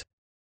famous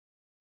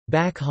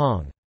bak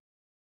hong.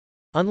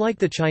 Unlike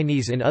the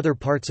Chinese in other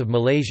parts of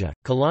Malaysia,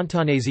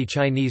 Kelantanese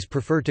Chinese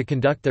prefer to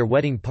conduct their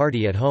wedding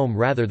party at home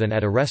rather than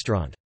at a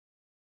restaurant.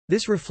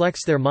 This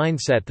reflects their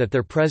mindset that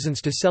their presence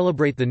to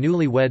celebrate the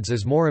newlyweds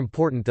is more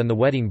important than the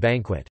wedding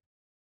banquet.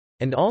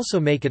 And also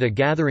make it a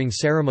gathering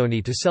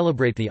ceremony to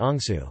celebrate the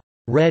Angsu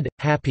red,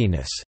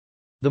 happiness.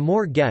 The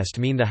more guest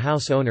mean the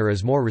house owner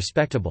is more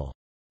respectable.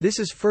 This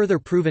is further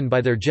proven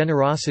by their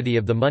generosity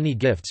of the money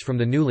gifts from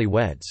the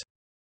newlyweds.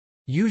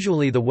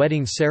 Usually the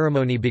wedding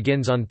ceremony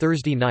begins on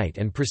Thursday night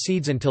and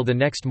proceeds until the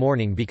next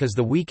morning because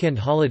the weekend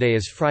holiday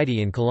is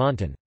Friday in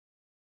Kelantan.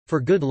 For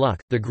good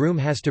luck, the groom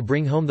has to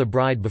bring home the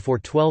bride before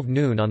 12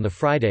 noon on the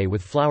Friday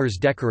with flowers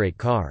decorate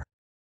car.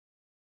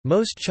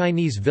 Most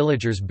Chinese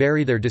villagers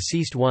bury their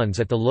deceased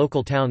ones at the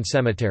local town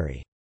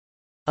cemetery.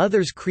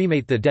 Others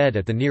cremate the dead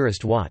at the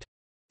nearest wat.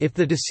 If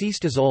the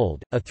deceased is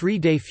old, a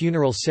 3-day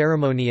funeral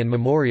ceremony and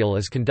memorial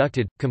is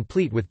conducted,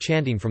 complete with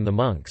chanting from the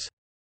monks.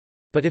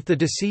 But if the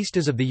deceased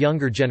is of the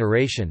younger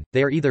generation,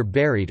 they are either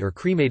buried or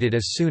cremated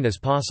as soon as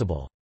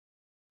possible.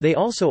 They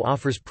also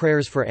offers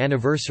prayers for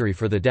anniversary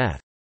for the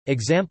death.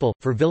 Example,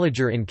 for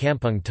villager in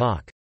Kampung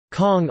Tok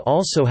Kong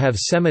also have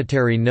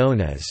cemetery known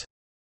as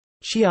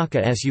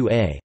Chiaka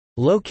Sua,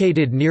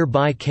 located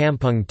nearby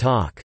Kampung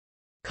Tok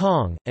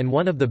Kong, and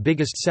one of the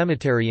biggest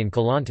cemetery in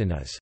Kelantan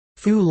is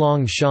Fu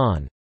Long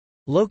Shan,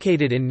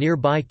 located in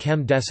nearby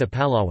Kem Desa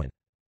Palawan.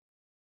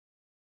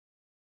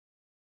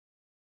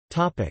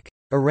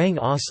 Orang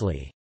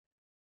Asli.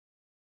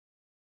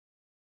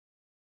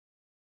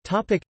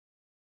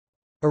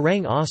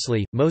 Orang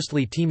Asli,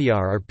 mostly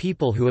Timiar, are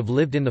people who have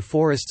lived in the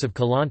forests of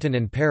Kelantan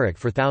and Perak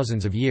for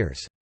thousands of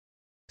years.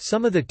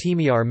 Some of the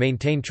Timiar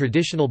maintain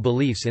traditional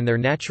beliefs in their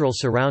natural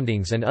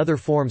surroundings and other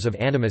forms of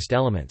animist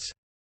elements.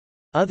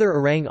 Other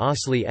Orang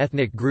Asli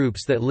ethnic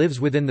groups that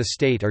lives within the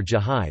state are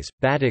Jahais,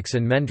 Bataks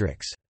and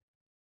Mendriks.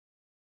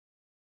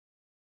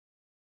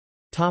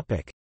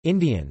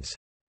 Indians.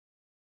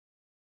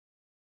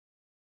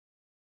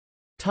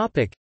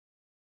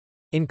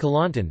 In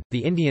Kelantan,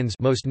 the Indians,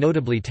 most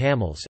notably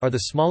Tamils, are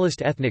the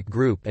smallest ethnic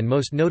group and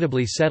most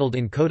notably settled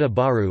in Kota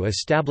Baru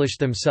established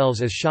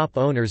themselves as shop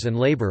owners and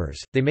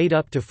labourers. They made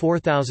up to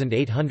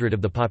 4,800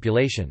 of the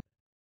population.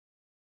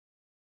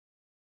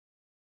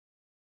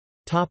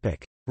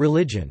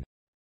 Religion.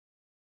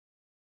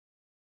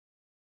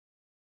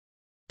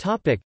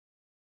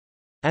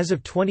 As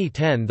of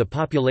 2010, the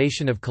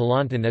population of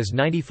Kelantan is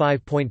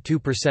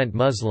 95.2%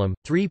 Muslim,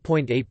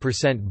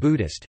 3.8%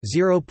 Buddhist,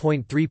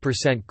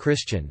 0.3%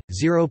 Christian,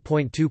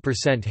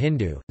 0.2%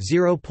 Hindu,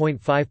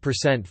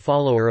 0.5%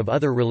 follower of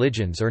other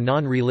religions or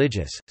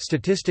non-religious.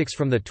 Statistics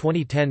from the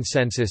 2010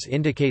 census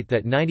indicate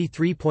that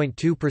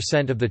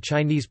 93.2% of the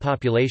Chinese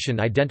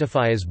population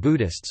identify as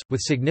Buddhists, with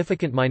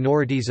significant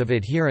minorities of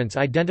adherents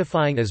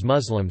identifying as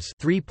Muslims,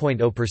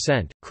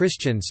 3.0%,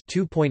 Christians,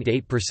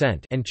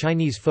 2.8%, and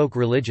Chinese folk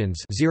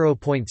religions,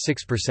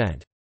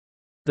 0.6%.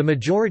 The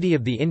majority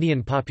of the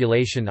Indian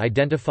population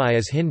identify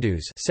as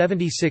Hindus,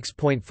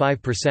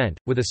 76.5%,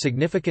 with a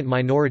significant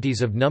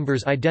minorities of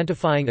numbers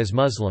identifying as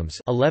Muslims,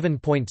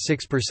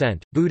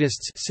 11.6%,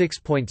 Buddhists,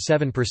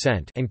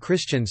 6.7%, and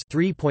Christians,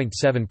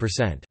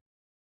 3.7%.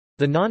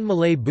 The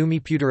non-Malay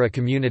Bumiputera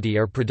community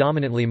are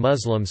predominantly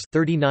Muslims,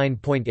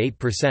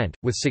 39.8%,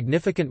 with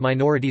significant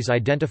minorities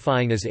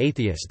identifying as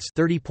atheists,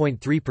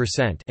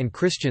 30.3%, and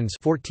Christians,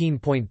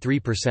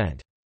 14.3%.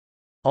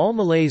 All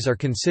Malays are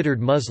considered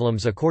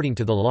Muslims according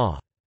to the law.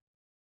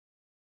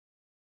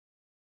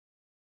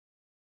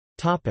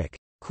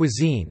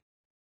 Cuisine.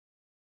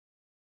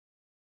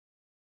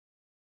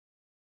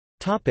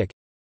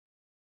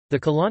 The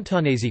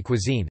Kelantanese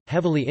cuisine,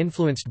 heavily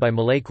influenced by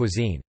Malay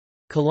cuisine.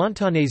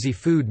 Kelantanese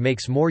food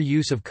makes more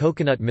use of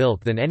coconut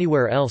milk than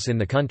anywhere else in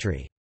the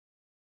country.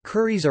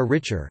 Curries are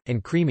richer,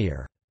 and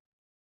creamier.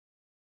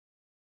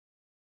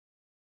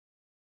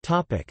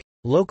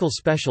 Local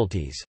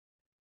specialties.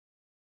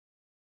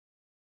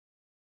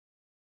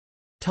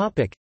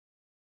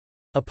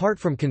 Apart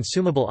from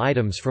consumable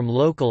items from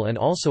local and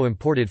also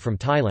imported from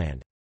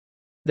Thailand.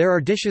 There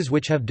are dishes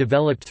which have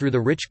developed through the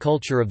rich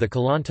culture of the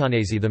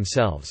Kelantanese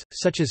themselves,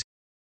 such as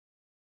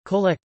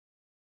kolek.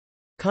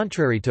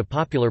 Contrary to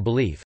popular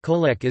belief,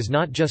 kolek is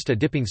not just a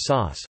dipping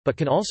sauce, but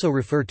can also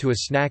refer to a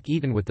snack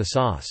eaten with the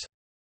sauce.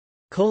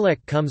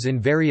 Kolek comes in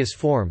various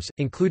forms,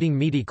 including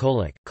meaty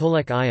kolek,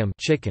 kolek ayam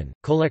chicken,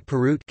 kolek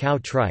perut cow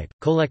tripe,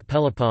 kolek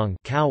pelapong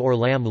cow or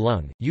lamb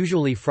lung,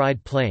 usually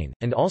fried plain,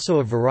 and also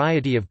a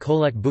variety of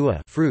kolek buah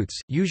fruits,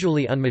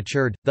 usually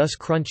unmatured, thus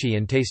crunchy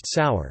and taste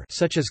sour,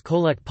 such as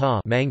kolek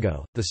pa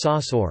mango. The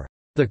sauce or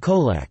the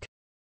kolek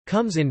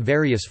comes in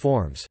various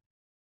forms.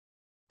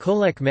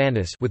 Kolek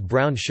manis with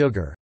brown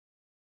sugar.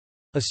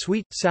 A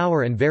sweet,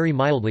 sour and very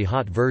mildly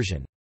hot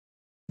version.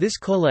 This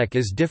kolek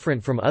is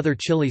different from other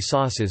chili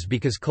sauces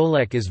because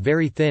kolek is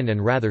very thin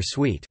and rather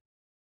sweet.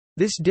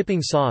 This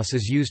dipping sauce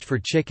is used for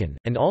chicken,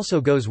 and also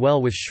goes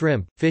well with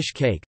shrimp, fish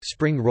cake,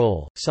 spring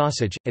roll,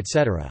 sausage,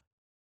 etc.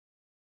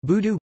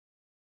 Budu.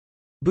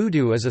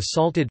 Budu is a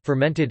salted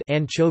fermented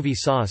anchovy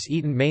sauce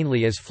eaten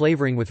mainly as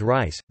flavoring with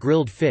rice,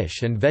 grilled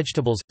fish and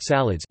vegetables,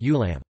 salads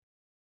ulam.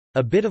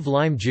 A bit of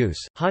lime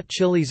juice, hot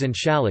chilies and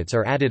shallots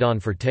are added on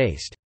for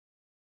taste.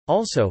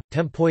 Also,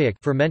 tempoyak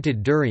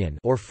fermented durian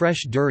or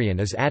fresh durian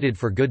is added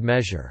for good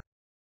measure.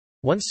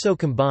 Once so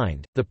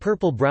combined, the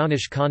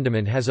purple-brownish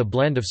condiment has a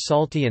blend of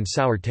salty and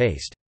sour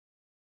taste.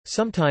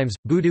 Sometimes,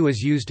 budu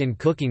is used in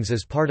cookings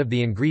as part of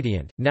the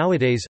ingredient.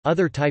 Nowadays,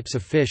 other types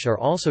of fish are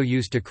also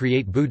used to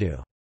create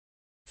budu.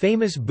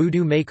 Famous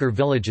budu maker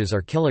villages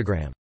are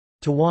Kilogram,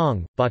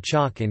 Tawang,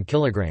 Bachok and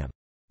Kilogram,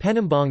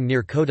 Penambang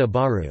near Kota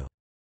Baru.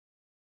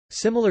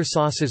 Similar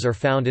sauces are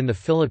found in the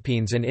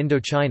Philippines and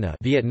Indochina,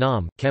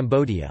 Vietnam,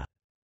 Cambodia.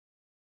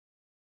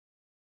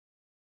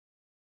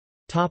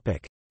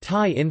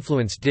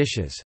 Thai-influenced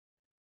dishes.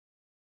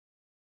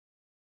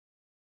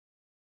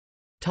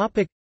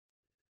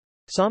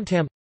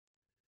 Somtam.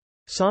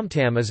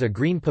 Somtam is a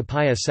green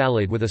papaya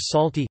salad with a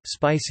salty,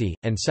 spicy,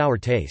 and sour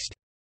taste.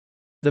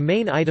 The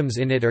main items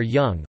in it are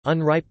young,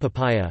 unripe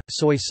papaya,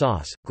 soy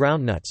sauce,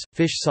 groundnuts,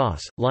 fish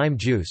sauce, lime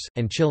juice,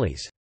 and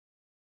chilies.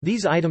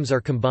 These items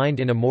are combined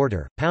in a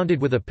mortar, pounded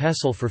with a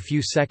pestle for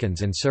few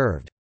seconds and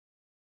served.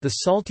 The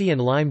salty and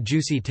lime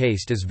juicy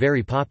taste is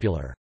very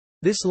popular.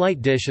 This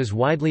light dish is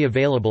widely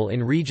available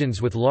in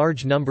regions with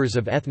large numbers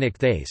of ethnic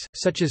Thais,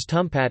 such as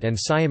Tumpat and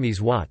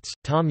Siamese Wats,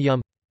 Tom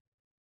Yum.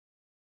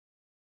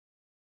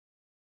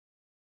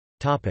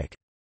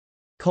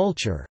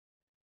 Culture.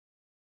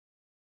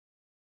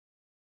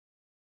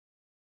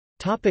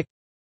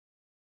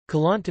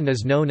 Kelantan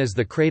is known as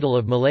the cradle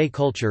of Malay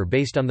culture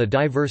based on the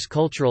diverse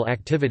cultural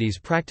activities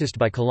practiced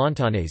by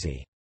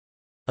Kelantanese.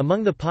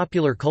 Among the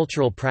popular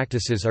cultural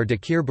practices are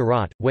Dakir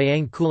Barat,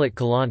 Wayang Kulit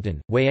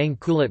Kelantan, Wayang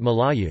Kulit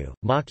Melayu,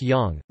 Mak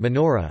Yang,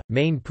 Menorah,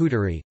 Main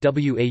Puteri,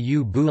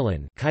 Wau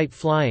Bulan, kite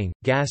flying,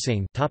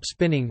 gassing, top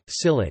spinning,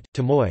 silat,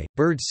 tamoy,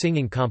 bird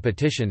singing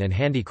competition and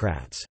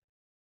handicrafts.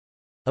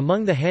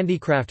 Among the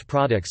handicraft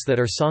products that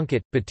are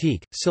songket,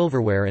 batik,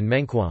 silverware and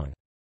mengkuang.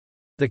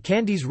 The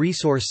Candies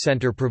Resource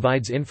Center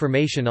provides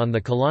information on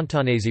the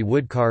Kelantanese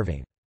wood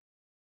carving.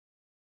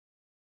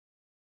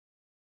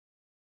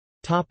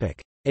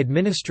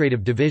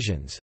 Administrative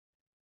divisions.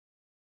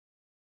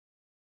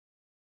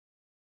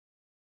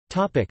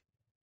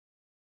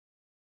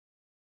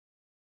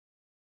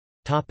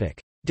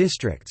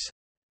 Districts.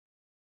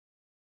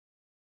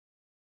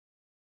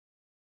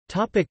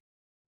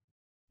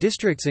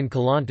 Districts in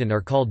Kelantan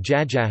are called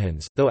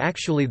Jajahans, though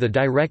actually the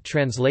direct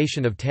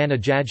translation of Tanah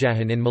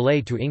Jajahan in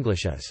Malay to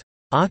English is,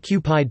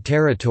 "occupied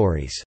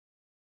territories."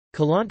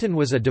 Kelantan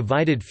was a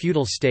divided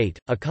feudal state,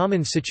 a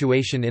common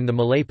situation in the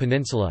Malay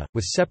Peninsula,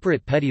 with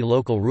separate petty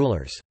local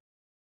rulers.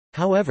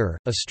 However,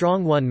 a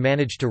strong one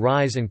managed to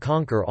rise and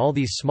conquer all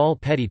these small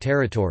petty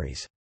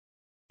territories.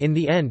 In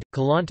the end,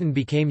 Kelantan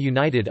became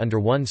united under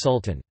one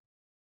sultan.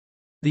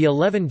 The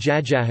 11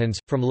 Jajahans,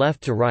 from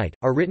left to right,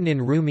 are written in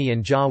Rumi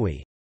and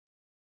Jawi.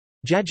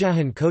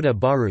 Jajahan Kota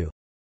Baru,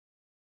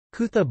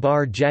 Kutha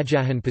Bar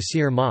Jajahan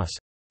Pasir Mas,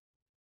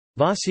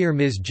 Vasir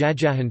Miz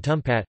Jajahan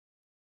Tumpat,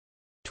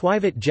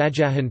 Twivat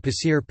Jajahan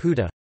Pasir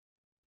Puta,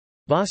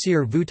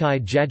 Vasir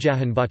Vutai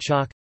Jajahan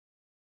Bachak,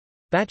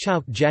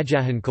 Bachauk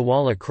Jajahan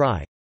Kuala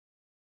Krai,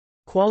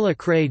 Kuala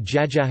Krai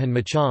Jajahan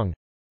Machang,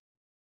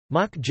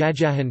 Mak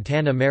Jajahan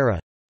Tanah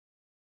Merah,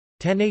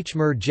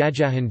 Tanachmer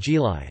Jajahan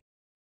Jilai,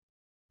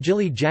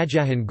 Jili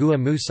Jajahan Gua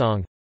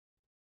Musang,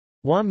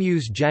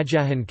 Wamuse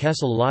Jajahan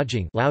Kesel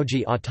Lodging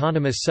Lauji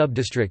Autonomous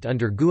Subdistrict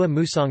under Gua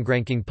Musang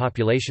ranking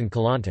population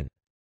Kelantan.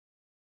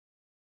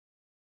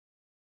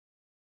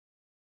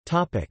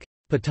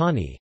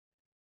 Patani.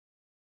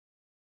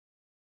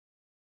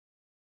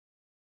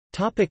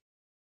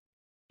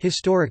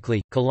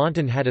 Historically,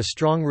 Kelantan had a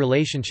strong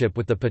relationship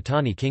with the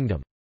Patani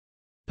kingdom.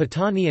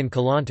 Patani and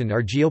Kelantan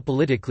are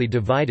geopolitically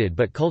divided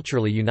but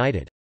culturally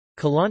united.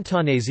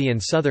 Kelantanese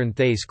and southern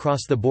Thais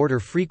cross the border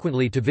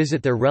frequently to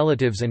visit their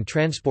relatives and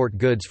transport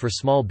goods for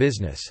small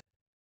business.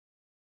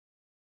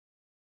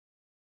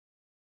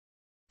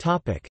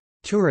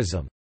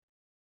 Tourism.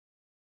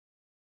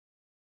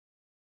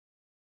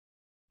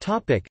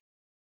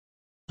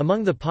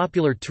 Among the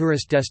popular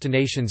tourist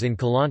destinations in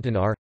Kelantan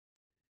are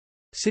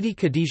Siti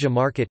Khadijah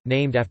Market,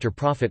 named after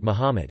Prophet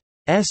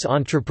Muhammad's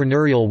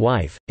entrepreneurial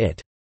wife,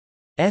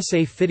 it's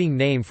a fitting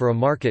name for a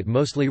market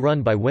mostly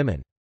run by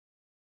women.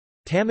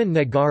 Taman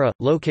Negara,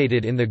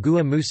 located in the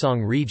Gua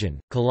Musang region,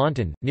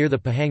 Kelantan, near the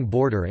Pahang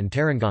border and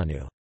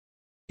Terengganu.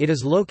 It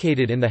is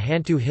located in the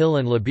Hantu Hill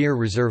and Labir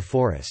Reserve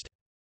Forest.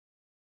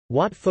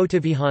 Wat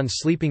Photivihan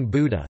Sleeping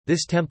Buddha,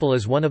 this temple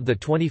is one of the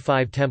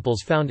 25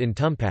 temples found in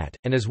Tumpat,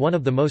 and is one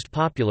of the most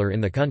popular in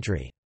the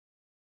country.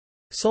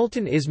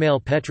 Sultan Ismail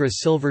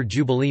Petra's Silver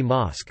Jubilee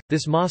Mosque,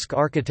 this mosque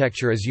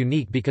architecture is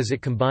unique because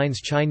it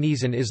combines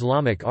Chinese and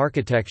Islamic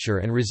architecture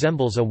and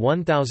resembles a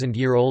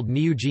 1,000-year-old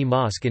Niuji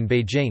Mosque in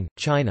Beijing,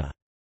 China.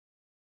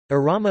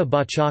 Irama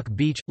Bachak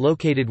Beach,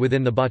 located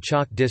within the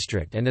Bachak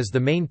district and is the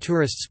main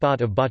tourist spot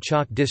of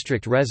Bachak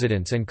district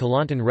residents and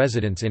Kelantan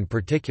residents in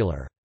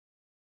particular.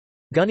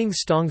 Gunung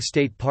Stong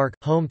State Park,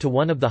 home to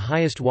one of the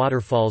highest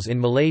waterfalls in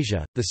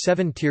Malaysia, the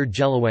seven-tiered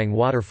Jelawang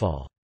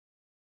waterfall.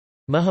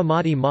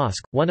 Muhammadi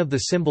Mosque, one of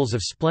the symbols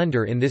of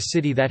splendor in this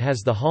city that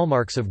has the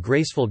hallmarks of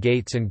graceful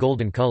gates and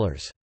golden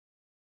colors.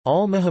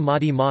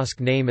 Al-Muhammadi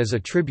Mosque name is a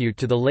tribute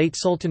to the late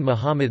Sultan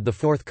Muhammad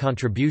IV's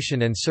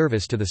contribution and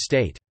service to the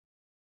state.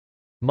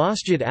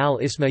 Masjid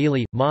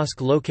al-Ismaili,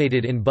 mosque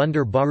located in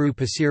Bandar Baru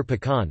Pasir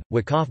Pekan,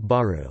 Wakaf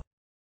Baru.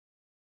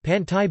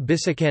 Pantai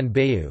Bisakan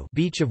Bayu,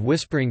 Beach of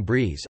Whispering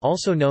Breeze,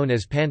 also known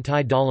as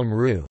Pantai Dalam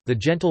Ru, the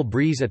gentle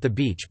breeze at the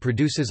beach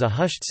produces a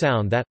hushed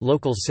sound that,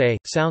 locals say,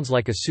 sounds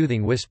like a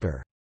soothing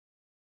whisper.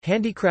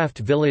 Handicraft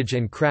Village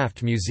and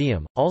Craft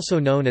Museum, also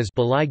known as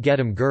Balai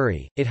Gedam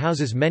Guri, it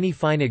houses many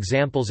fine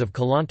examples of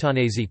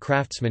Kelantanese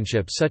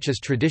craftsmanship such as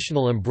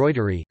traditional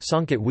embroidery,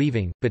 songket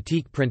weaving,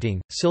 batik printing,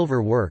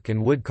 silver work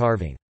and wood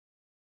carving.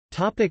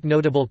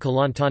 Notable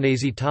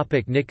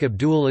Kelantanese. Nik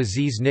Abdul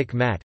Aziz Nik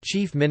Mat,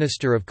 Chief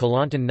Minister of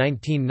Kelantan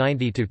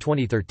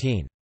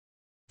 1990–2013.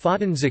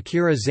 Fatan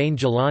Zakira Zain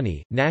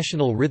Jalani,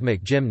 National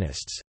Rhythmic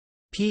Gymnasts.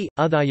 P.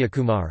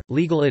 Udhayakumar,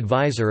 Legal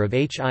Advisor of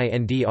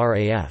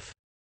HINDRAF.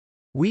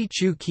 Wee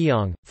Chu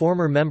Kiong,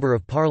 former Member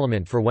of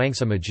Parliament for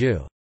Wangsa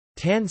Maju.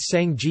 Tan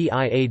Seng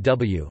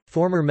Giaw,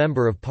 former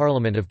Member of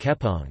Parliament of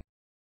Kepong.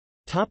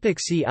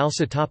 See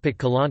also.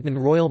 Kelantan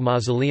Royal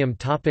Mausoleum.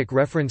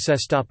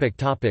 References.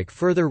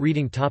 Further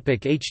reading.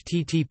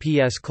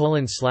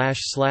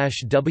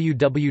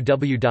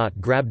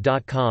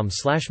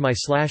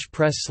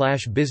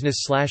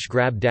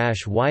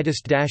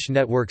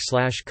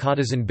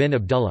 bin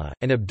Abdullah,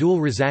 and Abdul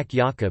Razak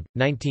Yaqub,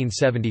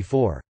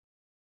 1974.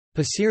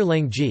 Pasir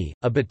Langji,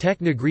 a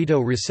Batek Negrito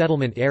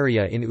resettlement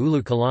area in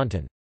Ulu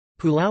Kelantan.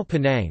 Pulau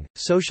Penang,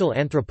 Social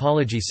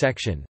Anthropology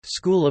Section,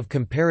 School of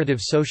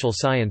Comparative Social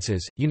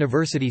Sciences,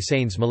 University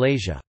Sains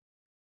Malaysia.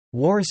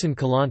 Warisan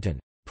Kelantan.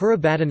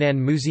 Peribadanan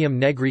Museum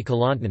Negeri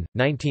Kelantan,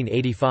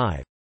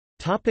 1985.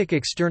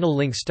 External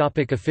links.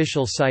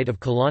 Official site of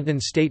Kelantan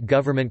State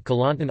Government.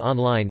 Kelantan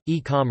Online,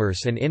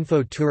 e-commerce and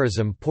info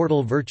tourism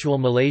portal. Virtual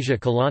Malaysia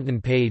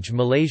Kelantan page.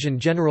 Malaysian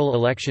General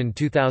Election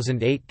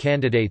 2008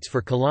 candidates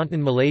for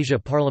Kelantan Malaysia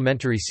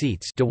parliamentary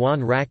seats. Dewan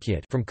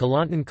Rakyat from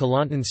Kelantan.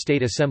 Kelantan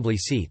State Assembly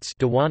seats.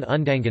 Dewan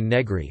Undangan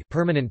Negeri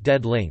permanent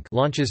dead link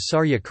launches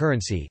Sarya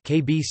currency.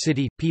 KB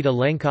City, Pita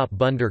Lengkap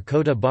Bandar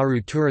Kota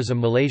Baru Tourism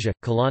Malaysia,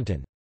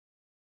 Kelantan.